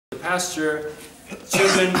pastor,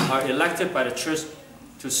 children are elected by the church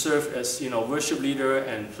to serve as, worship leader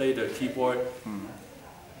and play the keyboard.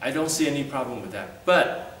 I don't see any problem with that.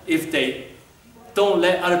 But if they don't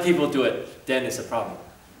let other people do it, then it's a problem.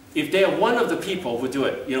 If they are one of the people who do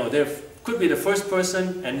it, there could be the first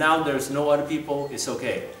person and now there's no other people, it's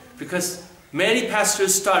okay. Because many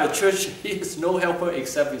pastors start a church, he has no helper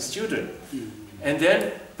except his children.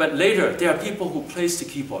 But later, there are people who plays the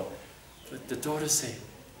keyboard. But the daughters say,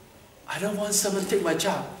 I don't want someone to take my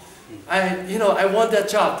job. I want that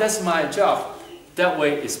job. That's my job. That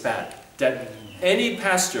way it's bad. That any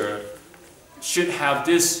pastor should have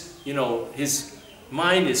this, his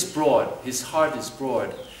mind is broad, his heart is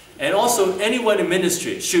broad. And also anyone in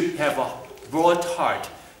ministry should have a broad heart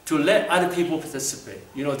to let other people participate.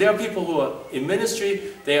 There are people who are in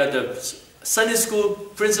ministry, they are the Sunday school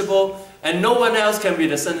principal, and no one else can be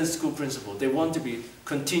the Sunday school principal. They want to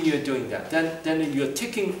continue doing that. Then you're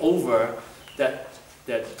taking over that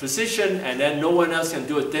position, and then no one else can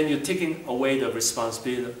do it. Then you're taking away the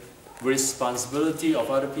responsibility of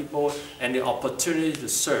other people and the opportunity to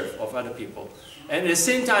serve of other people. And at the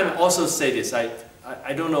same time, I also say this. I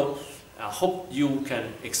don't know. I hope you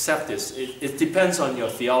can accept this. It depends on your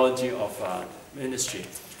theology of ministry.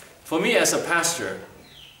 For me as a pastor,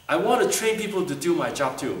 I want to train people to do my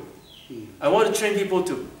job too. I want to train people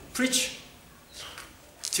to preach,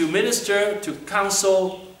 to minister, to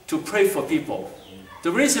counsel, to pray for people.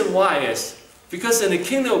 The reason why is because in the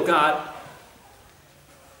kingdom of God,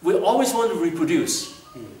 we always want to reproduce.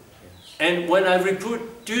 And when I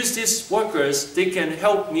reproduce these workers, they can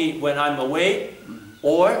help me when I'm away,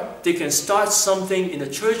 or they can start something in the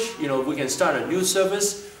church. We can start a new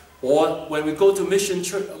service, or when we go to mission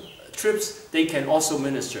trips, they can also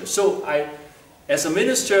minister. So as a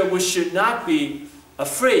minister, we should not be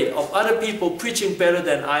afraid of other people preaching better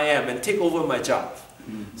than I am and take over my job.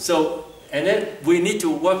 So, and then we need to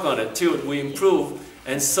work on it too. We improve,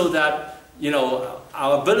 and so that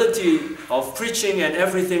our ability of preaching and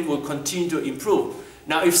everything will continue to improve.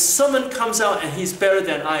 Now, if someone comes out and he's better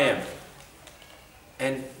than I am,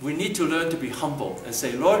 and we need to learn to be humble and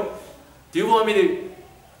say, Lord, do you want me to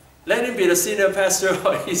let him be the senior pastor,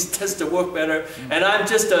 or he does the work better, and I'm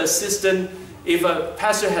just the assistant? If a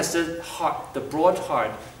pastor has the heart, the broad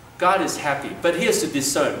heart, God is happy, but he has to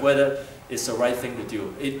discern whether it's the right thing to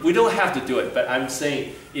do. We don't have to do it, but I'm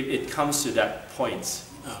saying if it comes to that point.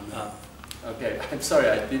 Okay, I'm sorry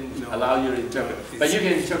I didn't allow you to interpret, but you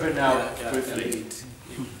can interpret now briefly.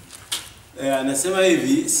 Anasema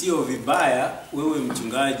hivi, sio vibaya wewe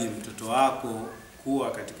mchungaji mtoto wako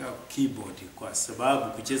kuwa katika keyboard, kwa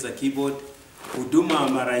sababu kucheza keyboard, huduma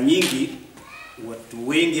mara nyingi watu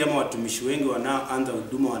wengi ama watumishi wengi wanaanza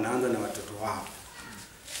huduma wanaanza na watoto wao.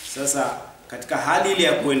 Sasa katika hali ile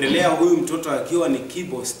ya kuendelea, huyu mtoto akiwa ni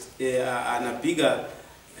keyboard, anapiga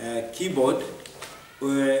keyboard,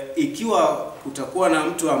 ikiwa utakuwa na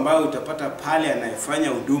mtu ambaye utapata pale anayefanya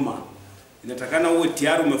huduma, inatakana uwe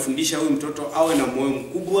tayari umefundisha huyu mtoto awe na moyo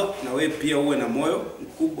mkubwa, na wewe pia uwe na moyo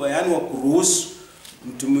mkubwa, yani wa kuruhusu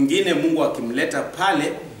mtu mwingine Mungu akimleta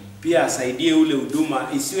pale pia asaidie ule huduma.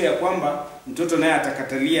 Isiwe ya kwamba mtoto naye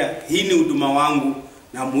atakatalia, hii ni huduma wangu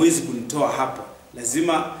na muwezi kunitoa hapa.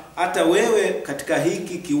 Lazima hata wewe katika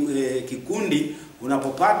hiki kikundi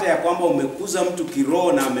unapopata ya kwamba umekuza mtu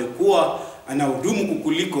kiroho na amekuwa anahudumu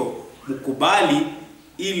kukuliko, mkubali,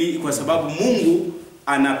 ili kwa sababu Mungu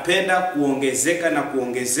anapenda kuongezeka na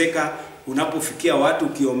kuongezeka unapofikia watu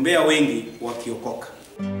ukiombea wengi wakiokoka.